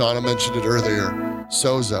 Sozo. Shauna mentioned it earlier.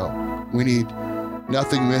 Sozo. We need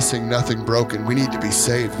nothing missing, nothing broken. We need to be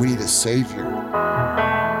saved. We need a Savior.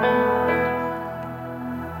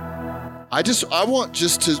 I want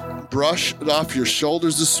just to brush it off your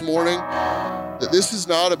shoulders this morning that this is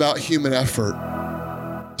not about human effort.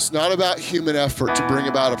 It's not about human effort to bring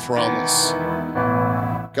about a promise.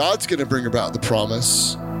 God's going to bring about the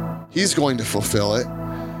promise. He's going to fulfill it.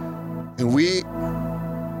 And we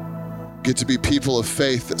get to be people of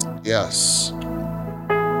faith that yes.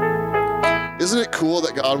 Isn't it cool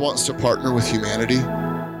that God wants to partner with humanity?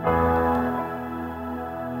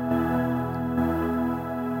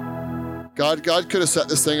 God could have set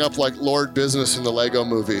this thing up like Lord Business in the Lego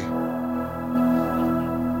movie.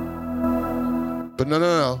 But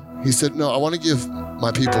no. He said, no, I want to give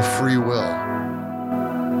my people free will.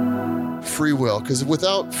 Free will, because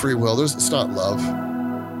without free will, it's not love.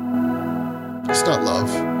 It's not love.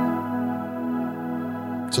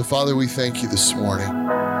 So Father, we thank you this morning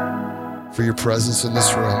for your presence in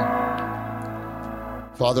this room.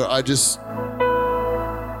 Father, I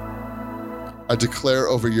declare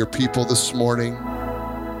over your people this morning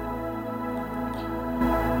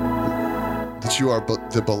that you are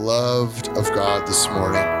the beloved of God this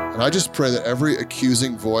morning. And I just pray that every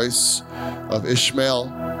accusing voice of Ishmael,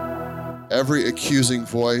 every accusing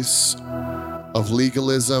voice of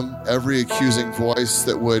legalism, every accusing voice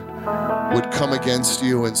that would come against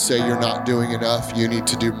you and say you're not doing enough, you need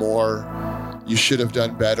to do more, you should have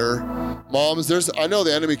done better. Moms, I know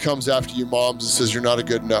the enemy comes after you moms and says you're not a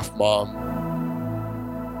good enough mom.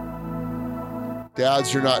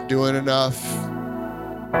 Dads, you're not doing enough.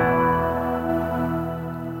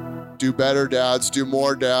 Do better, dads. Do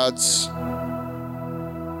more, dads.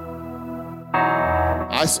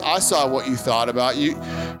 I saw what you thought about you.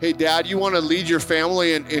 Hey, Dad, you want to lead your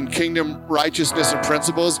family in kingdom righteousness and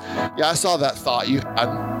principles? Yeah, I saw that thought you had.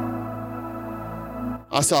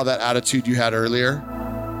 I saw that attitude you had earlier.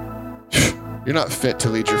 You're not fit to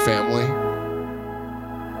lead your family.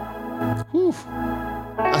 Whew.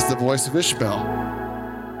 That's the voice of Ishmael.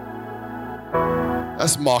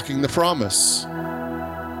 That's mocking the promise.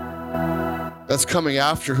 That's coming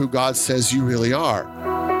after who God says you really are.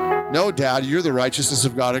 No, Dad, you're the righteousness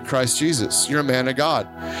of God in Christ Jesus. You're a man of God.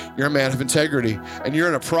 You're a man of integrity. And you're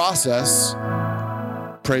in a process,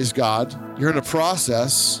 praise God, you're in a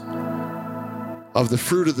process of the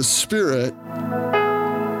fruit of the Spirit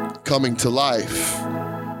coming to life.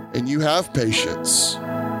 And you have patience.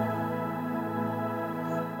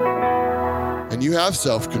 And you have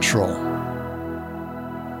self-control.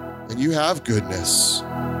 And you have goodness.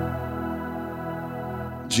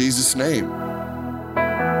 In Jesus' name.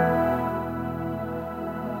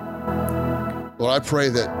 Lord, I pray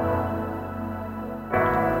that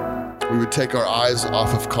we would take our eyes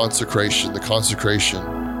off of consecration, the consecration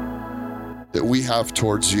that we have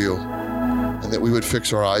towards you, and that we would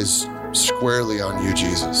fix our eyes squarely on you,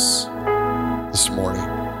 Jesus, this morning.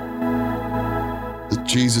 That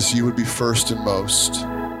Jesus, you would be first and most.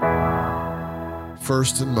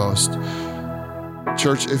 First and most.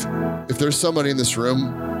 Church, if there's somebody in this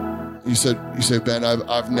room, you say, Ben,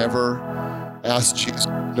 I've never asked Jesus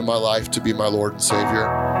into my life to be my Lord and Savior.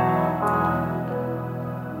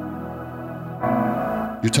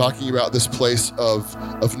 You're talking about this place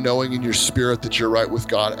of knowing in your spirit that you're right with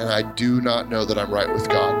God, and I do not know that I'm right with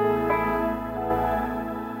God.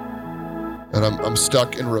 And I'm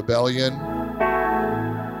stuck in rebellion,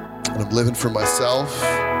 and I'm living for myself,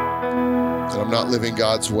 and I'm not living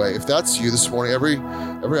God's way. If that's you this morning, every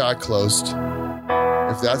eye closed,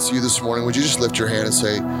 if that's you this morning, would you just lift your hand and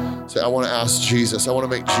say, I want to ask Jesus. I want to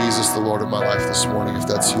make Jesus the Lord of my life this morning. If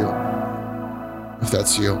that's you,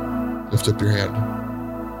 lift up your hand.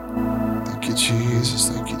 Thank you, Jesus.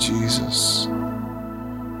 Thank you, Jesus.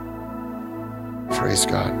 Praise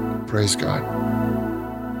God. Praise God.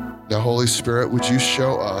 Now, Holy Spirit, would you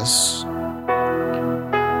show us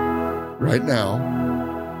right now,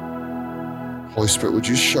 Holy Spirit, would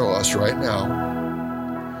you show us right now,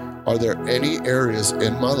 are there any areas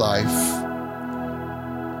in my life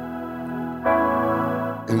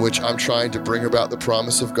in which I'm trying to bring about the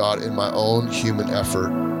promise of God in my own human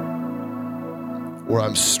effort, where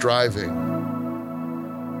I'm striving,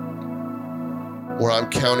 where I'm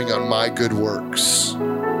counting on my good works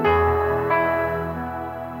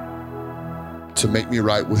to make me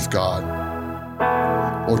right with God,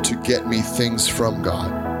 or to get me things from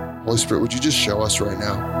God. Holy Spirit, would you just show us right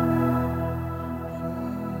now?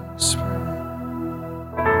 Spirit.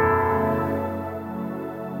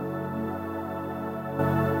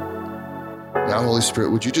 Now, Holy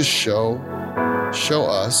Spirit, would you just show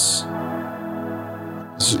us?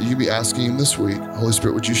 So you be asking him this week, Holy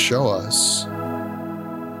Spirit, would you show us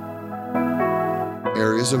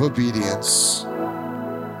areas of obedience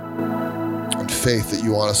and faith that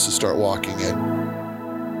you want us to start walking in?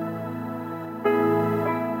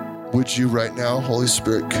 Would you right now, Holy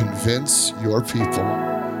Spirit, convince your people,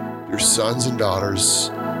 your sons and daughters,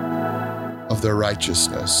 of their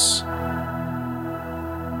righteousness?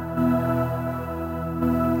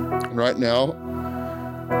 And right now,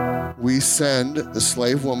 we send the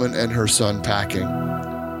slave woman and her son packing.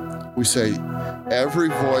 We say, every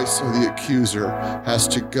voice of the accuser has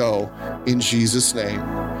to go in Jesus' name.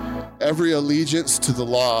 Every allegiance to the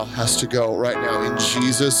law has to go right now in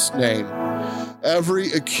Jesus' name.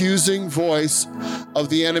 Every accusing voice of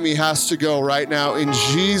the enemy has to go right now in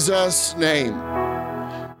Jesus' name.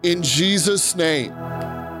 In Jesus' name.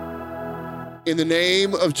 In the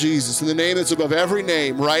name of Jesus, in the name that's above every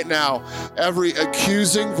name right now, every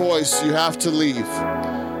accusing voice, you have to leave.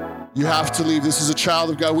 You have to leave. This is a child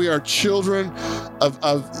of God. We are children of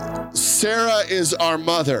Sarah is our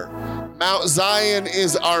mother. Mount Zion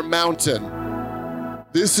is our mountain.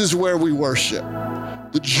 This is where we worship.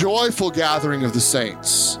 The joyful gathering of the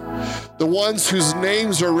saints, the ones whose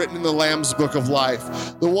names are written in the Lamb's book of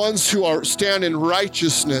life, the ones who stand in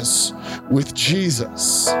righteousness with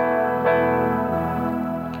Jesus.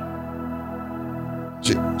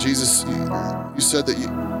 Jesus, you said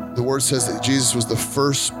that the word says that Jesus was the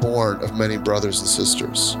firstborn of many brothers and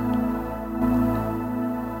sisters.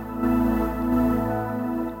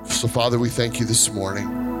 So Father, we thank you this morning.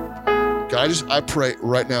 God, I pray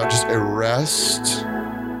right now, just a rest,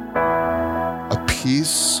 a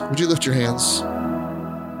peace. Would you lift your hands?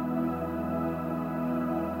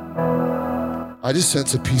 I just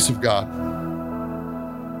sense a peace of God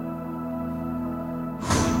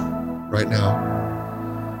right now.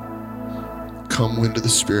 Come, wind of the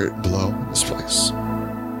Spirit, and blow in this place.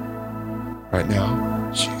 Right now,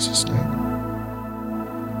 in Jesus' name.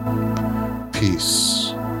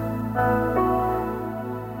 Peace.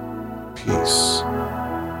 Peace.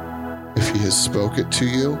 If he has spoke it to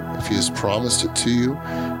you, if he has promised it to you,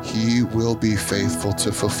 he will be faithful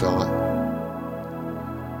to fulfill it.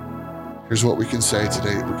 Here's what we can say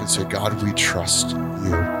today. We can say, God, we trust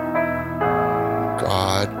you.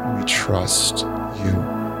 God, we trust you.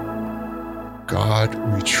 God,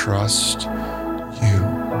 we trust you.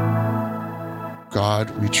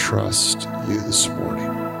 God, we trust you this morning.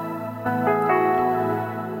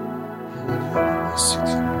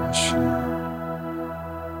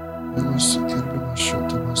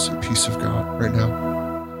 Peace of God right now.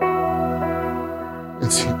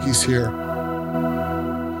 He's here.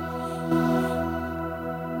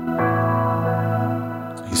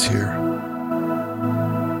 He's here.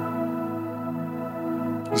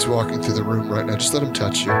 He's walking through the room right now. Just let him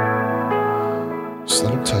touch you. Just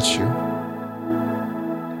let him touch you.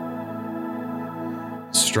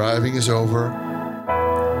 Striving is over.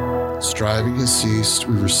 Striving has ceased.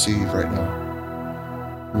 We receive right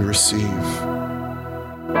now. We receive.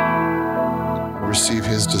 We receive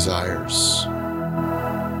his desires.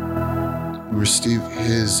 We receive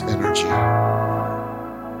his energy,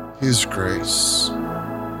 his grace.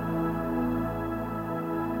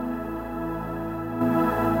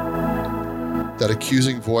 that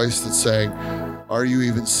accusing voice that's saying, are you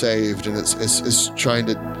even saved? And it's trying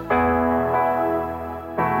to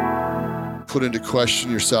put into question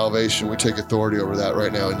your salvation. We take authority over that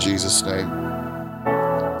right now in Jesus' name.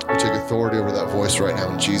 We take authority over that voice right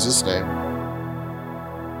now in Jesus' name.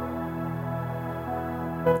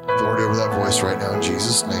 Authority over that voice right now in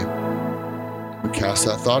Jesus' name. We cast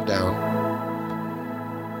that thought down.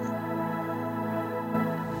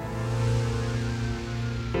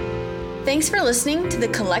 Thanks for listening to the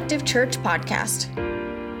Collective Church podcast.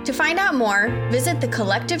 To find out more, visit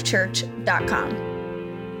thecollectivechurch.com.